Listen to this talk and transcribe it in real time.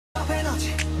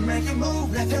make you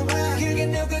move left and right. 그게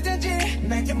누구든지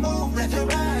make you move left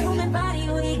and right. Human body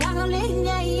우리가 걸린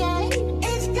yeah yeah.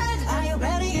 It's good. Are you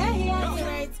ready? Yeah yeah.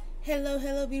 Alright,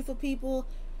 hello beautiful people.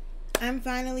 I'm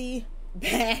finally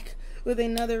back with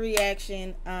another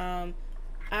reaction.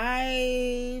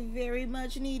 I very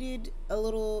much needed a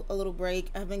little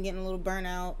break. I've been getting a little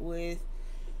burnout with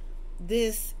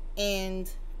this and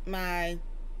my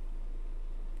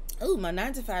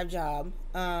 9-to-5 job.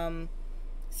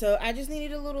 So I just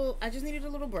needed a little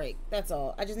break. That's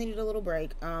all. I just needed a little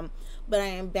break. But I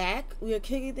am back. We are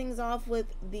kicking things off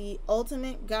with the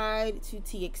ultimate guide to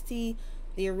TXT.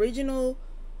 The original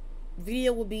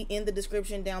video will be in the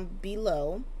description down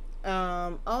below.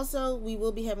 Also, we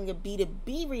will be having a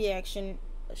B2B reaction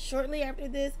shortly after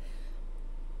this,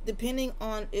 depending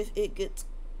on if it gets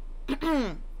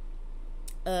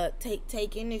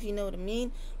taken, if you know what I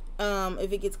mean,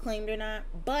 if it gets claimed or not.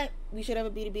 But we should have a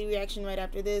B2B reaction right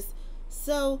after this.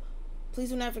 So please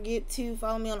do not forget to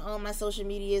follow me on all my social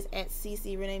medias at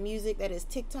CC Renee Music. That is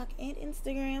TikTok and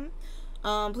Instagram.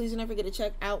 Please do not forget to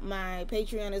check out my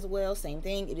Patreon as well. Same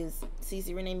thing. It is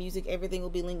CC Renee Music. Everything will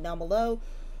be linked down below.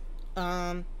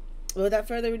 Without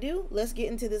further ado, let's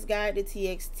get into this guide to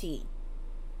TXT.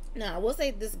 Now, I will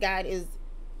say this guide is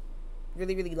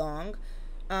really long.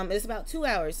 It's about 2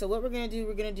 hours. So what we're gonna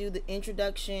do the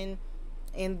introduction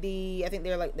and I think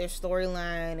they're like their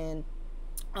storyline and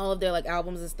all of their like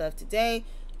albums and stuff today,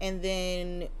 and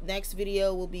then next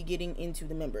video we'll be getting into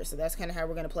the members. So that's kind of how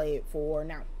we're gonna play it for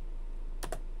now.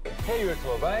 K-Youth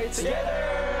by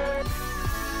together.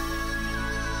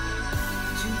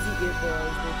 Cheesy It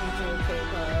Boys, the future of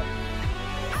K-pop.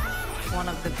 One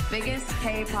of the biggest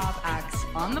K-pop acts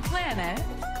on the planet.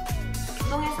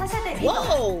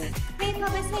 Whoa!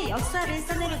 K-pop의 새 역사를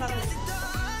써내려가고 있습니다.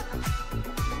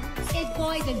 It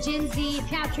Boys of Gen Z,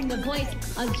 capturing the voice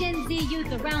of Gen Z youth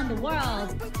around the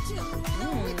world.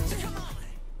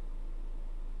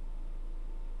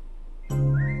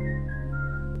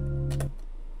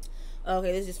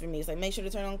 Okay, this is just for me. It's like, make sure to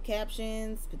turn on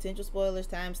captions, potential spoilers,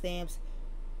 timestamps.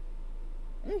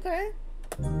 Okay.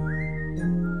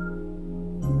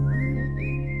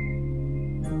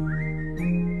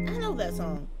 I know that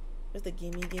song. It's the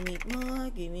gimme more,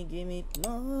 gimme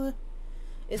more.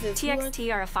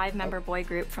 TXT are a 5-member boy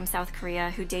group from South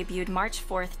Korea who debuted March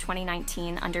 4th,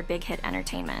 2019 under Big Hit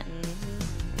Entertainment.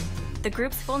 The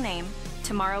group's full name,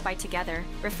 Tomorrow by Together,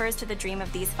 refers to the dream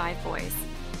of these 5 boys: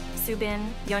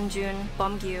 Subin, Yeonjun,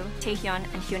 Beomgyu, Taehyun,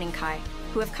 and Hyunin Kai,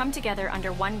 who have come together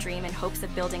under one dream in hopes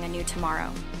of building a new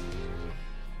tomorrow.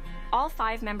 All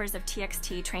 5 members of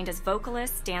TXT trained as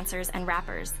vocalists, dancers, and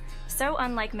rappers. So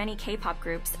unlike many K-pop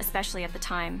groups, especially at the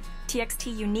time,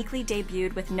 TXT uniquely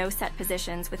debuted with no set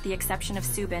positions with the exception of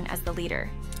Subin as the leader,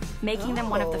 making them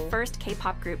one of the first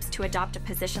K-pop groups to adopt a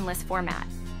positionless format.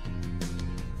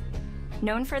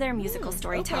 Known for their musical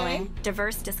storytelling,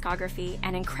 diverse discography,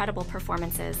 and incredible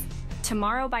performances,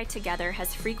 Tomorrow by Together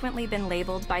has frequently been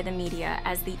labeled by the media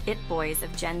as the It Boys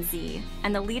of Gen Z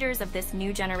and the leaders of this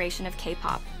new generation of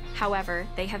K-pop. However,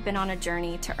 they have been on a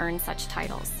journey to earn such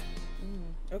titles.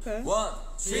 Okay.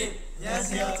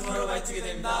 안녕하세요. Tomorrow by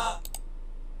Together입니다.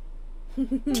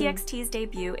 TXT's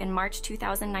debut in March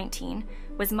 2019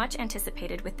 was much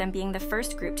anticipated, with them being the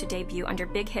first group to debut under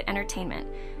Big Hit Entertainment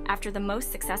after the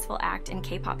most successful act in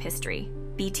K-pop history,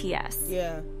 BTS.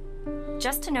 Yeah.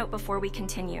 Just to note before we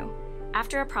continue,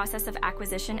 after a process of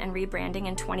acquisition and rebranding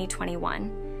in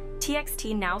 2021,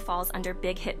 TXT now falls under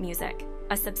Big Hit Music,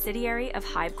 a subsidiary of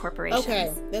Hybe Corporation.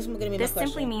 Okay, that's gonna be my This question.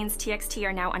 simply means TXT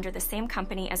are now under the same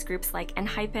company as groups like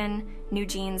ENHYPEN, New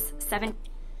Jeans, Seven.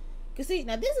 Cause see,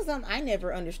 now this is something I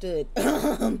never understood.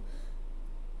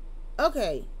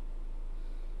 Okay,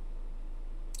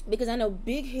 because I know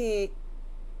Big Hit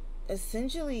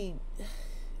essentially,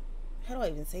 how do I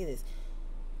even say this?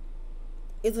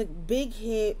 It's like Big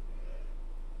Hit.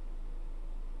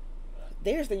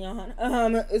 There's the yawn.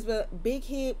 It's Big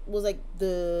Hit was like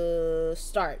the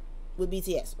start with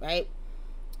BTS, right?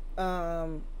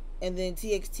 And then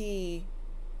TXT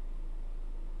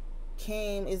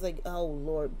came is like, oh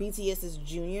Lord, BTS is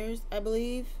juniors, I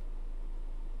believe.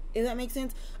 If that makes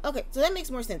sense. Okay, so that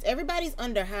makes more sense. Everybody's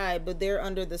under Hybe, but they're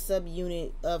under the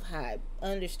subunit of Hybe.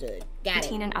 Understood. Got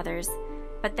it. And others,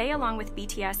 but they, along with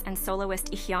BTS and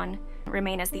soloist Ihyun,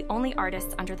 remain as the only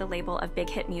artists under the label of Big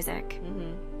Hit Music.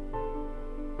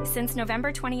 Since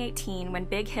November 2018, when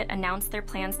Big Hit announced their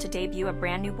plans to debut a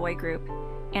brand new boy group,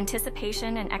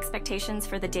 anticipation and expectations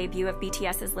for the debut of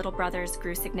BTS's little brothers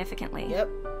grew significantly. Yep.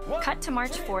 Cut to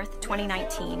March 4th,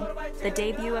 2019, the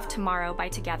debut of Tomorrow by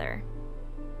Together.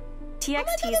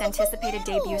 TXT's anticipated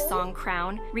debut song,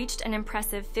 Crown, reached an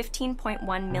impressive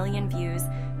 15.1 million views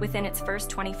within its first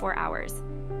 24 hours,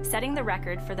 setting the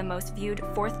record for the most viewed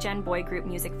 4th-gen boy group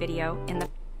music video in the...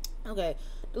 Okay,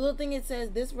 the little thing it says,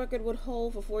 this record would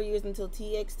hold for 4 years until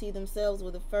TXT themselves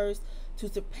were the first to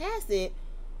surpass it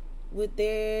with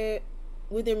their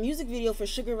music video for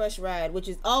Sugar Rush Ride, which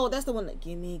is, oh, that's the one that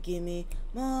gimme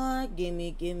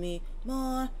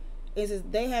more. It says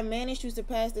they have managed to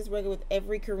surpass this record with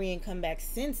every Korean comeback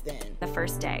since then. The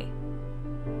first day.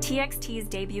 TXT's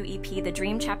debut EP, The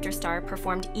Dream Chapter Star,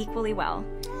 performed equally well,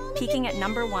 peaking at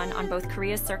 #1 on both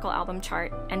Korea's Circle Album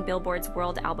Chart and Billboard's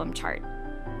World Album Chart.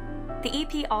 The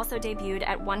EP also debuted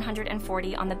at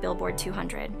 140 on the Billboard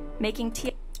 200, making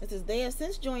TXT... It says they have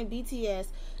since joined BTS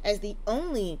as the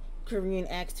only Korean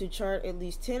acts to chart at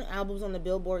least 10 albums on the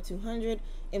Billboard 200.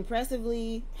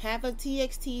 Impressively, half of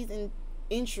TXT's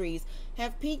entries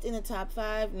have peaked in the top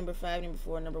 5, number 5, number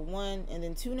 4, number 1, and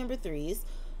then 2 number 3s,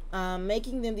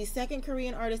 making them the second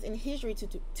Korean artist in history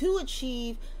to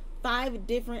achieve 5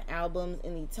 different albums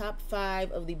in the top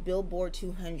 5 of the Billboard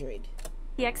 200.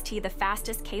 TXT, the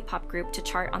fastest K-pop group to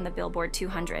chart on the Billboard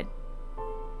 200.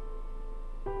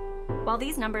 While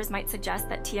these numbers might suggest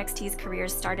that TXT's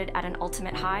careers started at an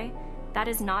ultimate high, that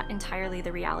is not entirely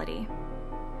the reality.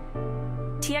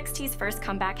 TXT's first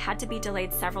comeback had to be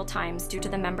delayed several times due to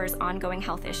the members' ongoing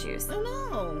health issues. Oh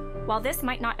no! While this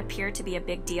might not appear to be a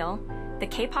big deal, the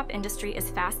K-pop industry is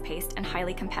fast-paced and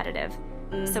highly competitive,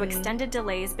 so extended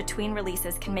delays between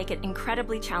releases can make it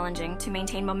incredibly challenging to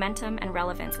maintain momentum and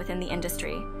relevance within the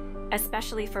industry,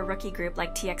 especially for a rookie group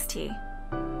like TXT.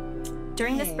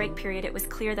 During this break period, it was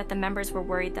clear that the members were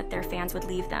worried that their fans would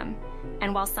leave them,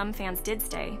 and while some fans did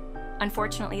stay,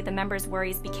 unfortunately the members'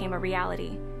 worries became a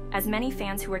reality, as many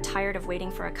fans who were tired of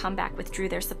waiting for a comeback withdrew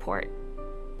their support.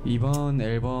 이번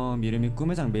앨범 이름이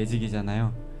꿈의 장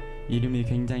매직이잖아요. 이름이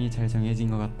굉장히 잘 정해진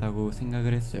것 같다고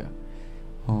생각을 했어요.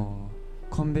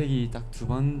 컴백이 딱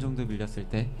 2번 정도 밀렸을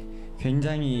때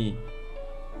굉장히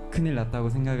큰일 났다고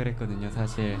생각을 했거든요.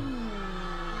 사실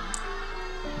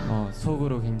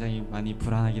속으로 굉장히 많이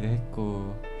불안하기도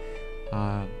했고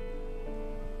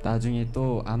나중에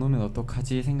또 안 오면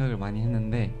어떡하지 생각을 많이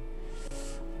했는데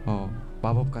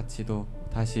마법같이도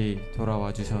다시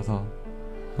돌아와 주셔서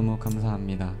너무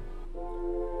감사합니다.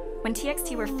 When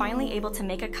TXT were finally able to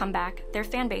make a comeback, their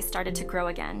fanbase started to grow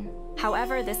again.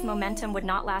 However, this momentum would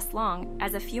not last long,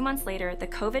 as a few months later, the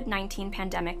COVID-19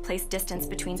 pandemic placed distance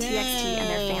between TXT and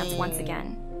their fans once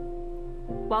again.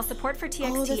 While support for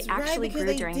TXT actually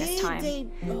grew during this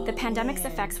time, the pandemic's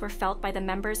effects were felt by the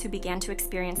members who began to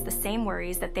experience the same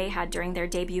worries that they had during their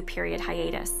debut period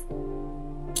hiatus.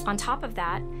 On top of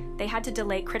that, they had to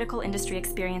delay critical industry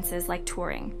experiences like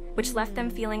touring, which left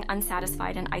them feeling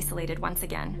unsatisfied and isolated once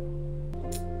again.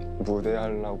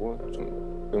 무대하려고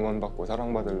좀 응원받고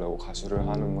사랑받으려고 가수를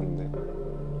하는 건데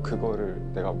그거를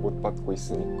내가 못 받고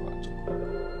있으니까 조금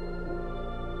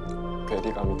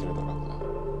괴리감이 들더라고요.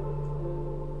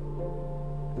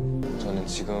 저는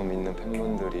지금 있는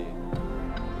팬분들이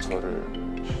저를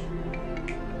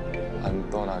안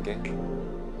떠나게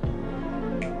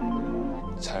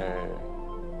잘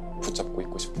붙잡고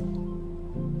있고 싶어요.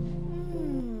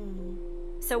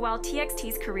 So while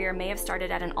TXT's career may have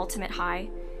started at an ultimate high,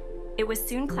 it was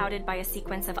soon clouded by a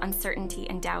sequence of uncertainty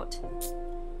and doubt.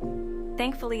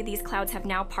 Thankfully, these clouds have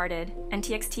now parted, and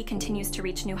TXT continues to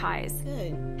reach new highs.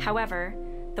 Good. However,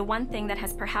 the one thing that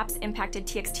has perhaps impacted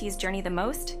TXT's journey the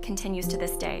most continues to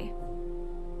this day.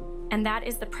 And that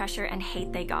is the pressure and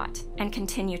hate they got, and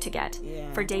continue to get,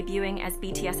 for debuting as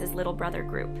BTS's little brother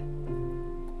group.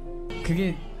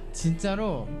 그게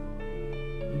진짜로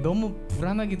너무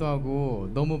불안하기도 하고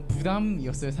너무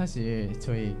부담이었어요. 사실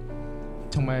저희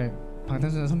정말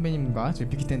방탄소년 선배님과 저희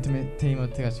빅히트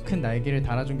엔터테인먼트가 큰 날개를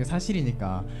달아준 게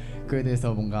사실이니까 그에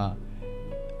대해서 뭔가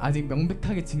아직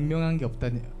명백하게 증명한 게 없다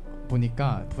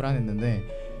보니까 불안했는데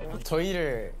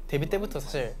저희를 데뷔 때부터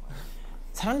사실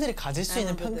사람들이 가질 수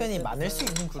있는 편견이 많을 수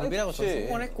있는 그룹이라고 저는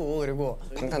생각했고 그리고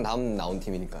방탄 다음 나온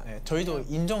팀이니까 네, 저희도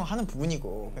인정하는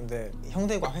부분이고 근데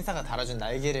형들과 회사가 달아준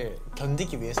날개를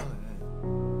견디기 위해서는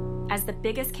As the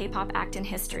biggest K-pop act in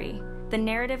history, the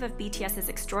narrative of BTS's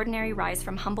extraordinary rise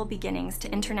from humble beginnings to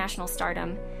international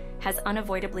stardom has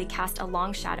unavoidably cast a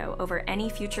long shadow over any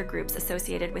future groups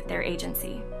associated with their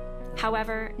agency.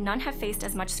 However, none have faced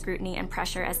as much scrutiny and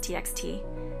pressure as TXT,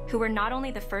 who were not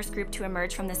only the first group to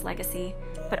emerge from this legacy,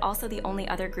 but also the only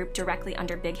other group directly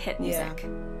under Big Hit music.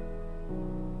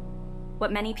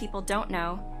 What many people don't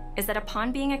know is that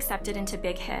upon being accepted into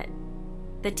Big Hit,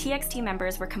 the TXT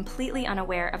members were completely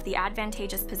unaware of the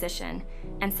advantageous position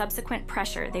and subsequent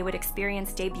pressure they would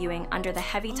experience debuting under the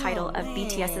heavy title of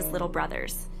BTS's little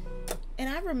brothers. And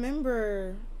I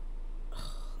remember,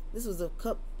 this was a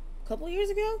couple years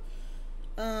ago.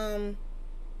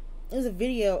 It was a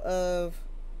video of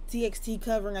TXT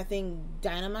covering, I think,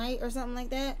 Dynamite or something like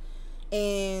that,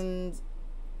 and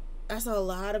I saw a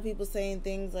lot of people saying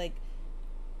things like,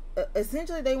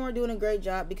 essentially they weren't doing a great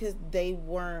job because they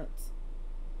weren't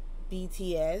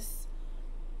BTS,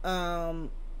 and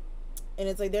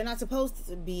it's like they're not supposed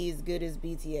to be as good as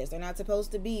BTS. They're not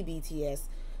supposed to be BTS.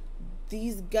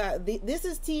 These guys, this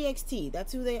is TXT.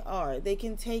 That's who they are. They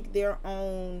can take their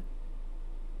own.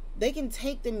 They can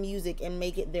take the music and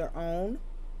make it their own,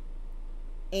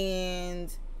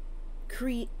 and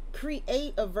create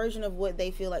a version of what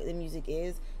they feel like the music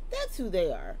is. That's who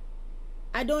they are.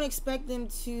 I don't expect them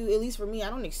to, at least for me, I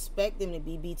don't expect them to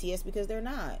be BTS because they're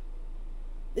not.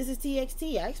 This is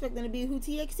TXT. I expect them to be who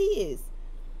TXT is.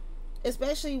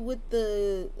 Especially with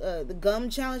the gum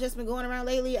challenge that's been going around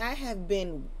lately.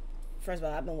 First of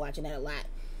all, I've been watching that a lot.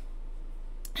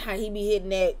 How he be hitting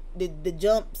that, the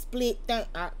jump split thing.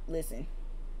 Listen,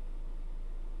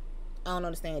 I don't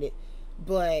understand it.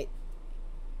 But,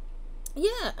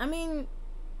 yeah, I mean,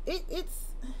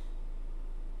 it's,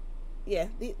 yeah,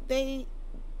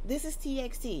 this is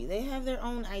TXT. They have their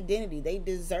own identity. They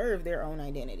deserve their own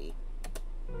identity.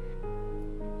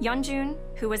 Yeonjun,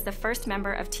 who was the first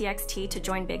member of TXT to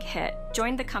join Big Hit,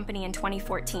 joined the company in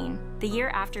 2014, the year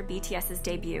after BTS's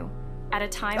debut, at a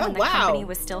time when the company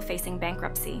was still facing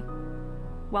bankruptcy.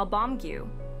 While Bomgyu,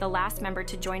 the last member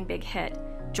to join Big Hit,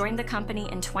 joined the company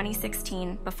in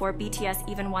 2016 before BTS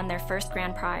even won their first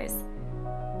grand prize.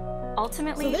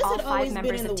 Ultimately, all 5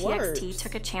 members of TXT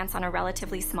took a chance on a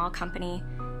relatively small company,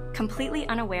 completely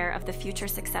unaware of the future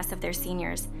success of their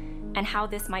seniors and how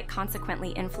this might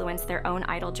consequently influence their own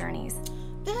idol journeys.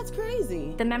 That's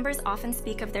crazy. The members often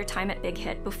speak of their time at Big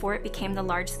Hit before it became the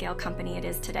large-scale company it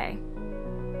is today.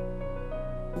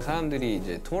 사람들이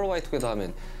이제 투모로우바이투게더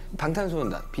하면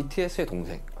방탄소년단, BTS의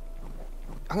동생.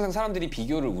 항상 사람들이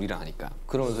비교를 우리랑 하니까.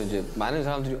 그러면서 이제 많은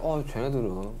사람들이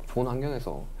쟤네들은 좋은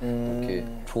환경에서 이렇게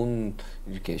좋은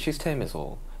이렇게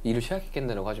시스템에서 일을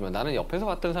시작했겠네라고 하지만 나는 옆에서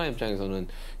봤던 사람 입장에서는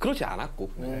그렇지 않았고.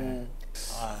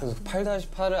 그래서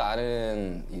 8-8을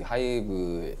아는 이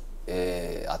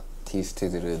하이브의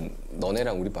아티스트들은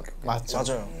너네랑 우리밖에 없겠지.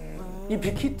 맞아요. 이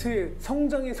빅히트의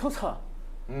성장의 서사.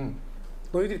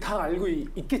 너희들이 다 알고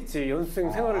있겠지.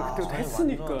 연습생 생활을 그때부터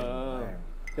했으니까.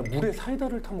 야, 물에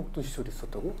사이다를 타먹던 시절이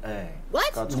있었다고? 네.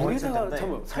 그러니까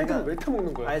물에다가 사이다를 왜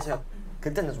타먹는 거야? 아니 제가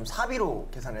그때는 좀 사비로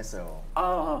계산했어요.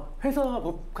 회사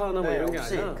법카나 뭐 이런 게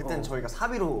아니라? 그때는 저희가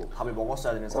사비로 밥을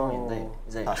먹었어야 되는 상황인데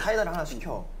이제 사이다를 하나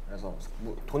시켜. 그래서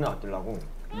돈을 아끼려고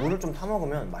물을 좀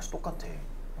타먹으면 맛이 똑같아.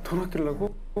 돈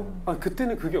아끼려고?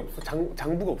 그때는 그게 없어?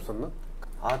 장부가 없었나?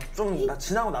 좀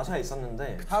지나고 나서야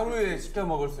있었는데 하루에 시켜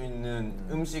먹을 수 있는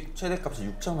음식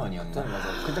최대값이 6,000원이었나?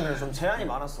 맞아. 그때 그래서 좀 제한이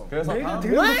많았어. 그래서 내가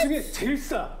들은 것 중에 제일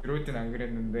싸. 이럴 땐 안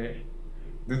그랬는데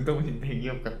눈 떠보니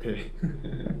대기업 같아.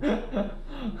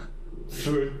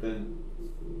 들어올 땐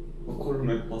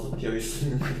보컬룸에 버섯 비어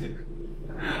있는 거예요.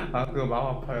 그거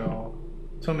마음 아파요.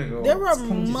 처음에 그거 There were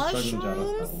스펀지 숟갈인 줄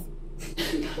mushrooms?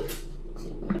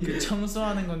 알았다고. 그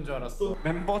청소하는 건 줄 알았어.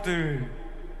 멤버들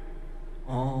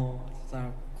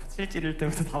진짜 코칠 찌를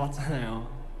때부터 다 봤잖아요.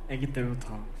 아기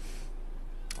때부터.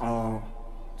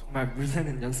 정말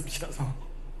물새는 연습실에서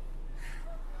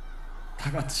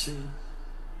다 같이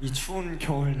이 추운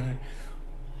겨울날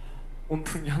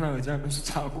온풍기 하나 의지하면서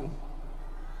자고.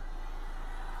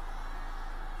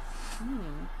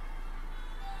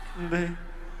 근데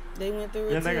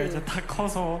얘네가 이제 다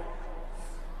커서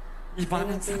이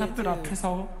많은 사람들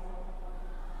앞에서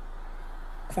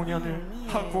공연을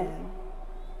하고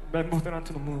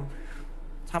멤버들한테 너무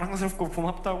자랑스럽고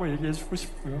고맙다고 얘기해주고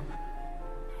싶고요.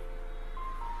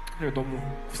 그리고 너무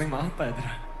고생 많았다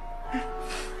얘들아.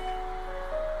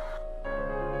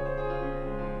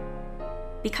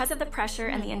 Because of the pressure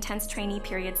and the intense trainee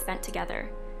period spent together,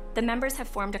 the members have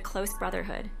formed a close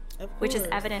brotherhood, which is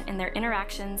evident in their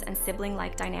interactions and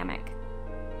sibling-like dynamic.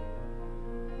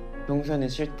 평소에는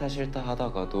싫다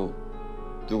하다가도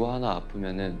누구 하나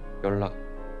아프면은 연락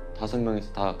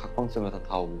 5명이서 다 각방성에서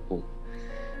다 오고,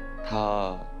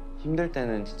 다 힘들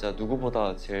때는 진짜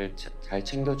누구보다 제일 잘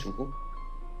챙겨주고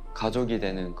가족이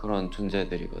되는 그런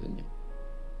존재들이거든요.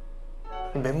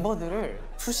 멤버들을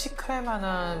수식할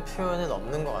만한 표현은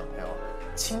없는 것 같아요.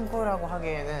 친구라고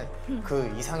하기에는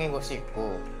그 이상의 것이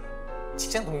있고,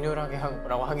 직장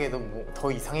동료라고 하기에도 뭐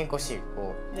더 이상의 것이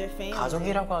있고,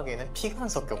 가족이라고 하기에는 피가 안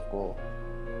섞였고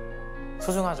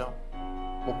소중하죠.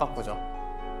 못 바꾸죠.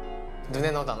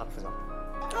 눈에 넣어도 안 아프죠.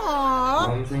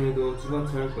 다음 생에도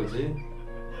쭈바치 할 거지?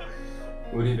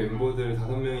 우리 멤버들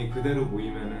 5명이 그대로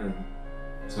모이면은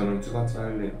저는 쭈바치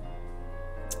할래요.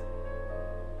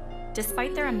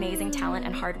 Despite their amazing talent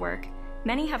and hard work,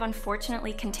 many have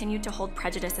unfortunately continued to hold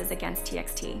prejudices against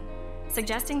TXT,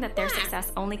 suggesting that their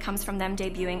success only comes from them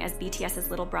debuting as BTS's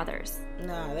little brothers.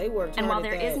 Nah, they worked hard. And while at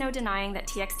there that. is no denying that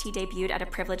TXT debuted at a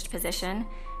privileged position,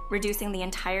 reducing the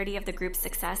entirety of the group's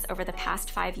success over the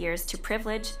past 5 years to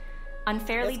privilege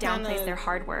unfairly downplays their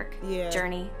hard work,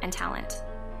 journey, and talent.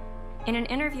 In an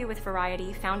interview with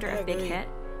Variety, founder of Big Hit,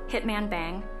 Hitman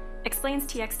Bang, explains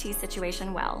TXT's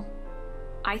situation well.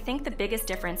 I think the biggest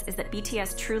difference is that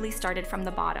BTS truly started from the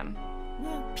bottom.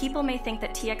 People may think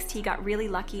that TXT got really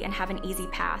lucky and have an easy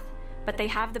path, but they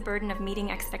have the burden of meeting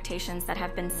expectations that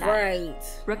have been set. Right.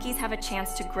 Rookies have a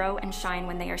chance to grow and shine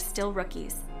when they are still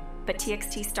rookies, but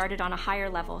TXT started on a higher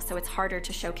level, so it's harder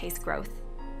to showcase growth.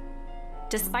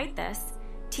 Despite this,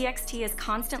 TXT is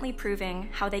constantly proving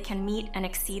how they can meet and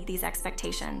exceed these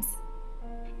expectations.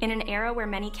 In an era where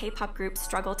many K-pop groups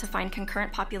struggle to find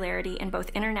concurrent popularity in both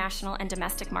international and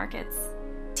domestic markets,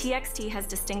 TXT has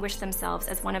distinguished themselves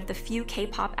as one of the few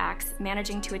K-pop acts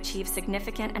managing to achieve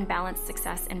significant and balanced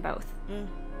success in both.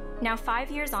 Now 5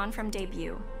 years on from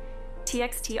debut,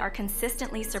 TXT are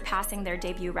consistently surpassing their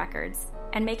debut records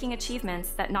and making achievements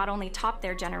that not only top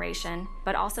their generation,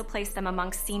 but also place them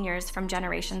amongst seniors from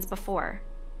generations before.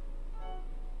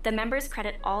 The members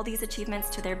credit all these achievements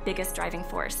to their biggest driving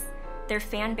force, their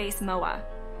fan base MOA,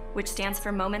 which stands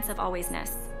for Moments of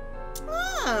Alwaysness.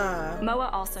 MOA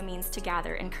also means to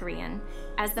gather in Korean,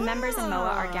 as the members in MOA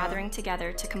are gathering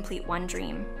together to complete one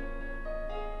dream.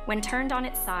 When turned on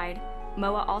its side,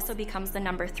 MOA also becomes the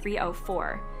number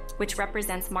 304, which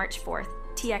represents March 4th,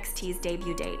 TXT's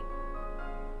debut date.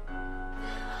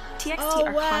 TXT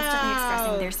are constantly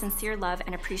expressing their sincere love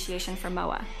and appreciation for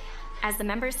MOA. As the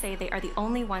members say, they are the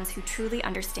only ones who truly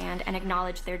understand and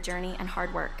acknowledge their journey and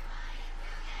hard work.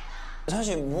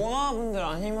 사실 모아 분들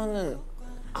아니면은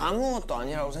아무것도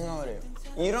아니라고 생각을 해요.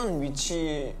 이런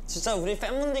위치 진짜 우리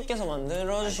팬분들께서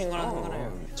만들어주신 거라고 생각을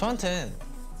해요. 저한텐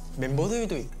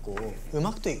멤버들도 있고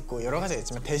음악도 있고 여러 가지가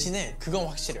있지만 대신에 그건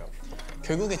확실해요.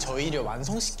 결국에 저희를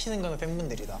완성시키는 거는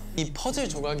팬분들이다. 이 퍼즐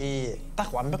조각이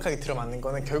딱 완벽하게 들어맞는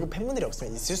거는 결국 팬분들이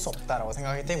없으면 있을 수 없다라고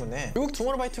생각하기 때문에 결국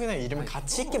투모로우바이투게더 이름을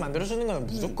가치 있게 만들어주는 거는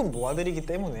무조건 모아드리기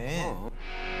때문에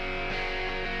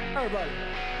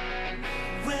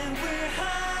When we're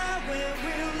high, when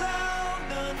we're low,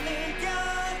 넌 내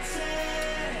곁에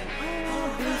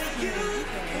you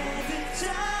가득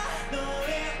차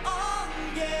너의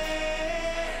온게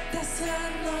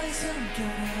따스한 너의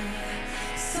숨결에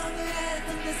서늘했던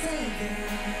내 세계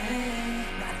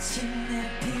마침내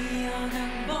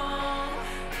피어난 봄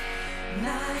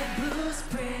나의 blue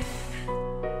spring.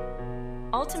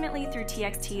 Ultimately, through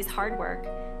TXT's hard work,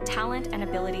 talent, and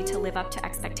ability to live up to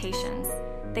expectations,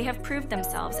 they have proved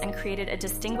themselves and created a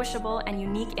distinguishable and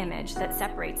unique image that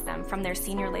separates them from their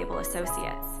senior label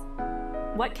associates.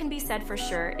 What can be said for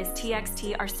sure is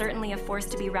TXT are certainly a force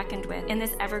to be reckoned with in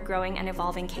this ever-growing and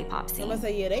evolving K-pop scene, as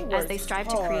they strive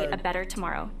to create a better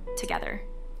tomorrow together.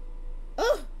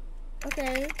 Oh,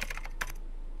 okay.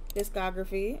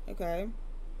 Discography, okay.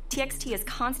 TXT is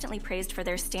constantly praised for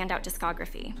their standout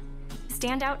discography.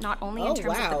 Standout not only in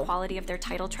terms of the quality of their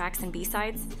title tracks and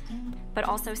B-sides, but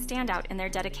also stand out in their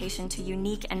dedication to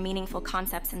unique and meaningful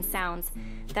concepts and sounds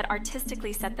that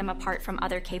artistically set them apart from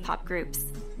other K-pop groups.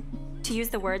 To use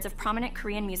the words of prominent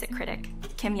Korean music critic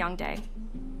Kim Young-dae,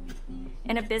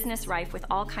 in a business rife with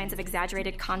all kinds of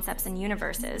exaggerated concepts and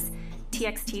universes,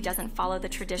 TXT doesn't follow the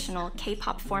traditional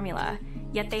K-pop formula,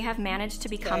 yet they have managed to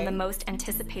become the most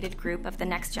anticipated group of the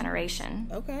next generation.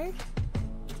 Okay.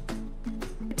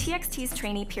 TXT's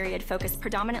trainee period focused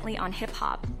predominantly on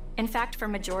hip-hop. In fact, for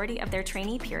majority of their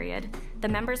trainee period, the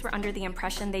members were under the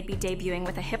impression they'd be debuting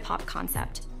with a hip-hop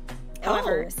concept.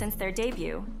 However, since their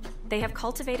debut, they have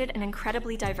cultivated an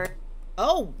incredibly diverse...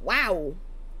 Oh, wow.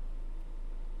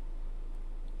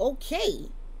 Okay.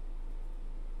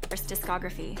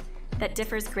 ...discography that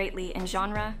differs greatly in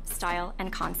genre, style,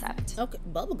 and concept. Okay,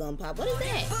 bubblegum pop, what is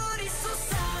that?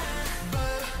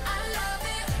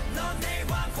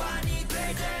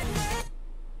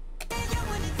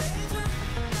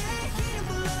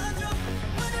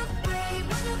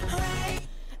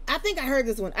 I think I heard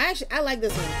this one. I like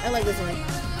this one. I like this one.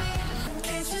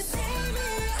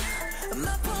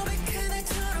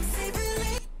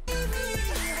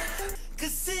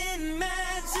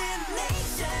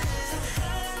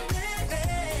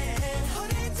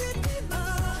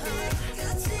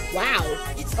 Wow.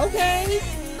 Okay.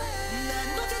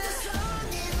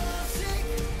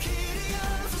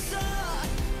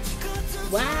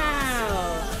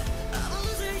 Wow.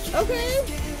 Okay.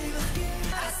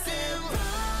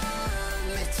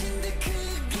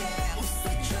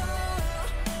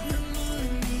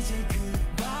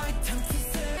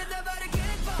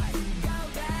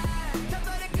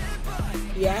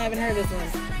 Yeah, I haven't heard this one.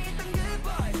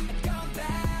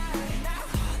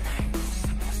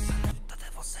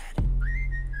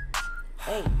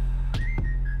 Hey.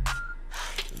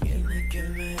 Give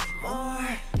me more.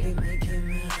 Give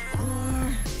me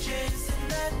more. Chasing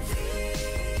that feeling.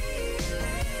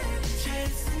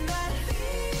 Chasing that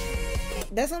feeling.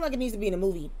 That sounds like it needs to be in a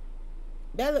movie.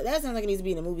 That sounds like it needs to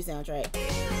be in a movie soundtrack.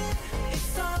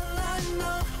 It's all I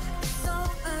know. It's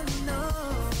all I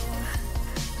know.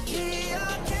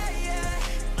 Yeah, yeah.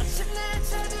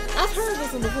 I've heard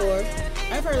this one before.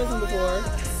 I've heard this one before.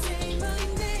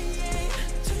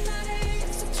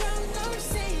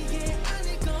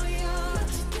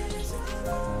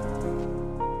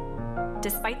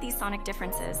 Despite these sonic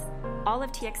differences, all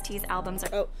of TXT's albums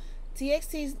are... Oh,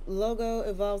 TXT's logo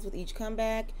evolves with each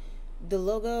comeback. The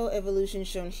logo evolution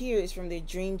shown here is from their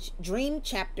Dream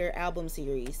Chapter album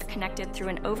series. ...connected through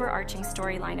an overarching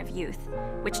storyline of youth,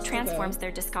 which transforms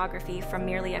their discography from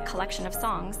merely a collection of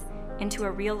songs into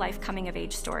a real-life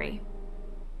coming-of-age story.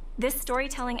 This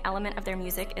storytelling element of their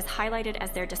music is highlighted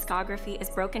as their discography is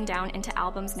broken down into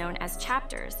albums known as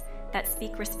chapters that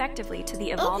speak respectively to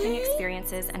the evolving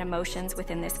experiences and emotions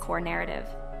within this core narrative.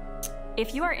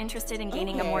 If you are interested in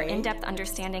gaining a more in-depth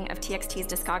understanding of TXT's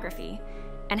discography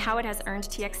and how it has earned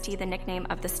TXT the nickname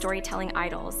of the Storytelling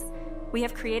Idols, we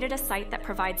have created a site that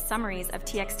provides summaries of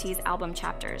TXT's album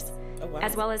chapters,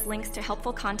 as well as links to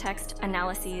helpful context,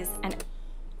 analyses, and...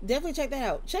 Definitely check that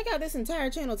out. Check out this entire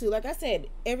channel too. Like I said,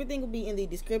 everything will be in the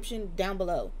description down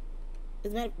below.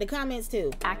 The comments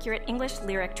too. Accurate English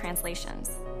lyric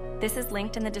translations. This is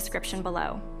linked in the description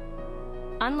below.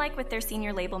 Unlike with their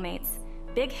senior label mates,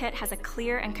 Big Hit has a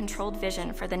clear and controlled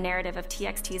vision for the narrative of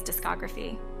TXT's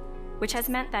discography, which has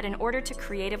meant that in order to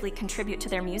creatively contribute to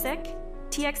their music,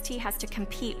 TXT has to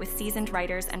compete with seasoned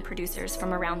writers and producers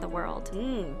from around the world.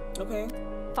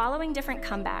 Following different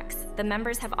comebacks, the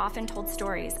members have often told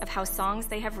stories of how songs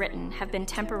they have written have been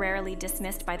temporarily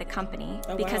dismissed by the company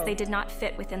because they did not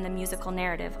fit within the musical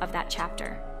narrative of that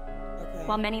chapter.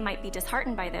 While many might be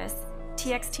disheartened by this,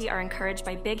 TXT are encouraged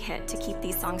by Big Hit to keep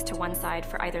these songs to one side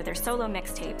for either their solo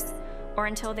mixtapes or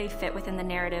until they fit within the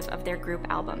narrative of their group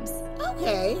albums.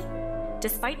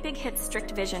 Despite Big Hit's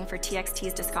strict vision for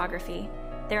TXT's discography,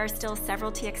 there are still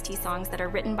several TXT songs that are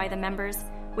written by the members,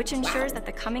 which ensures that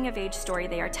the coming-of-age story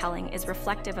they are telling is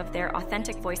reflective of their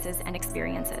authentic voices and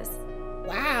experiences.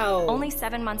 Only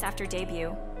 7 months after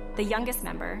debut, the youngest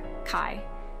member, Kai,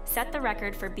 set the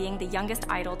record for being the youngest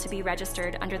idol to be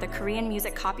registered under the Korean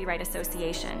Music Copyright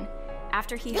Association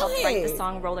after he helped write the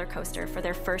song Roller Coaster for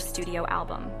their first studio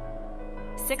album.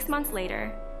 6 months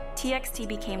later, TXT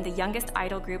became the youngest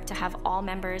idol group to have all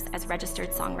members as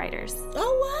registered songwriters.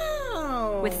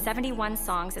 With 71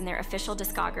 songs in their official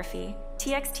discography,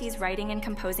 TXT's writing and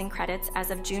composing credits as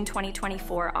of June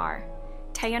 2024 are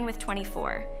Taeyeon with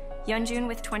 24, Yeonjun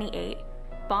with 28,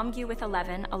 Bomgyu with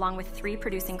 11 along with 3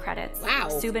 producing credits,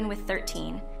 Subin with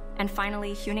 13, and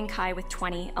finally Hyunin Kai with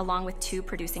 20 along with 2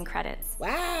 producing credits.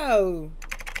 The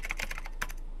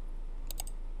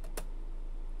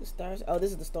stars. Oh,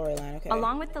 this is the storyline. Okay.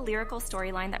 Along with the lyrical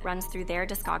storyline that runs through their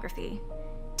discography,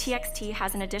 TXT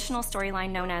has an additional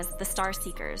storyline known as the Star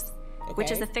Seekers,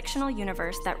 which is a fictional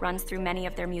universe that runs through many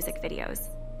of their music videos.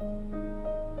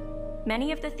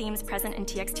 Many of the themes present in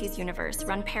TXT's universe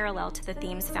run parallel to the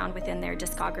themes found within their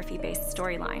discography-based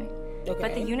storyline,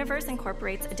 but the universe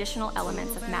incorporates additional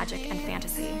elements of magic and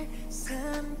fantasy.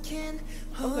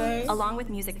 Along with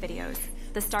music videos,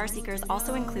 the Star Seekers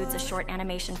also includes a short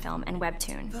animation film and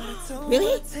webtoon.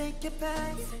 Really?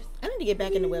 I need to get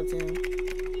back into webtoon.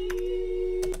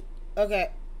 Okay.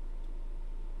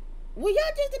 Well, y'all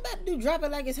just about to do Drop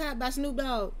It Like It's Hot by Snoop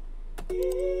Dogg.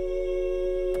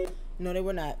 No, they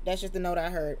were not. That's just the note I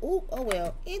heard. Ooh, oh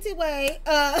well. Anyway,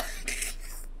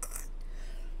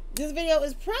 this video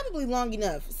is probably long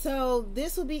enough. So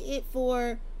this will be it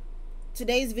for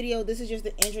today's video. This is just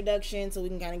the introduction so we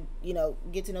can kind of, you know,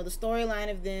 get to know the storyline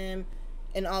of them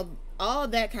and all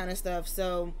that kind of stuff.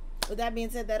 So with that being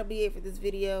said, that'll be it for this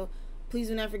video. Please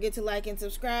do not forget to like and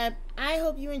subscribe. I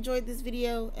hope you enjoyed this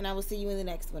video, and I will see you in the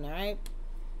next one. All right,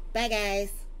 bye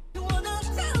guys.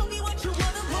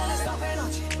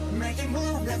 Make it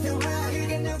move left and right. You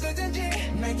can do good to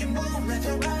make it move left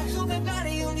and right. So the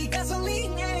body only got